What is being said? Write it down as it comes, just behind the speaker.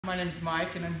My name is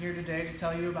Mike and I'm here today to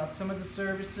tell you about some of the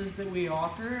services that we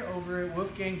offer over at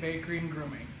Wolfgang Bakery and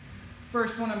Grooming.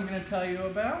 First one I'm going to tell you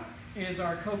about is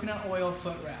our coconut oil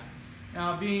foot wrap.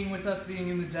 Now being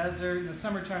in the desert and the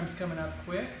summertime's coming up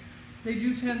quick, the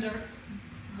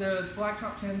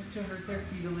blacktop tends to hurt their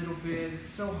feet a little bit.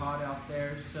 It's so hot out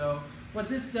there. So what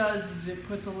this does is it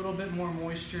puts a little bit more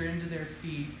moisture into their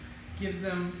feet, gives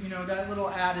them, that little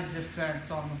added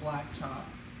defense on the blacktop.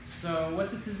 So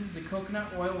what this is a coconut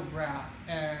oil wrap,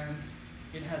 and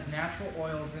it has natural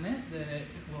oils in it that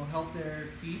will help their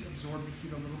feet absorb the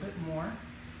heat a little bit more.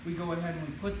 We go ahead and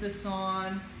we put this on,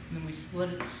 and then we let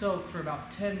it soak for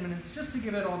about 10 minutes just to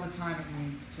give it all the time it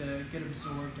needs to get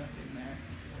absorbed up in there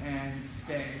and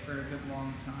stay for a good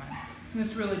long time. And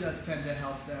this really does tend to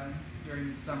help them during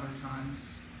the summer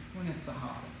times when it's the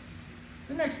hottest.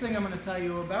 The next thing I'm going to tell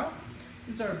you about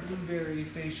is our blueberry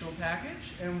facial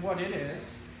package, and what it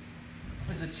is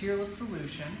a tearless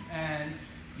solution, and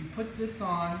you put this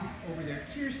on over their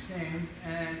tear stains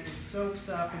and it soaks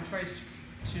up and tries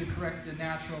to correct the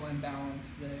natural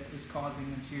imbalance that is causing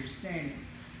the tear staining.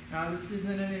 Now this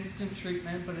isn't an instant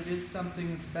treatment, but it is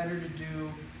something that's better to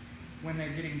do when they're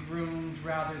getting groomed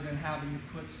rather than having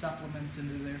to put supplements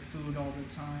into their food all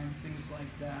the time, things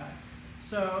like that.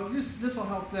 So this will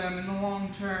help them in the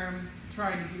long term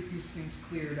trying to get these things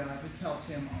cleared up. It's helped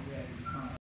him already.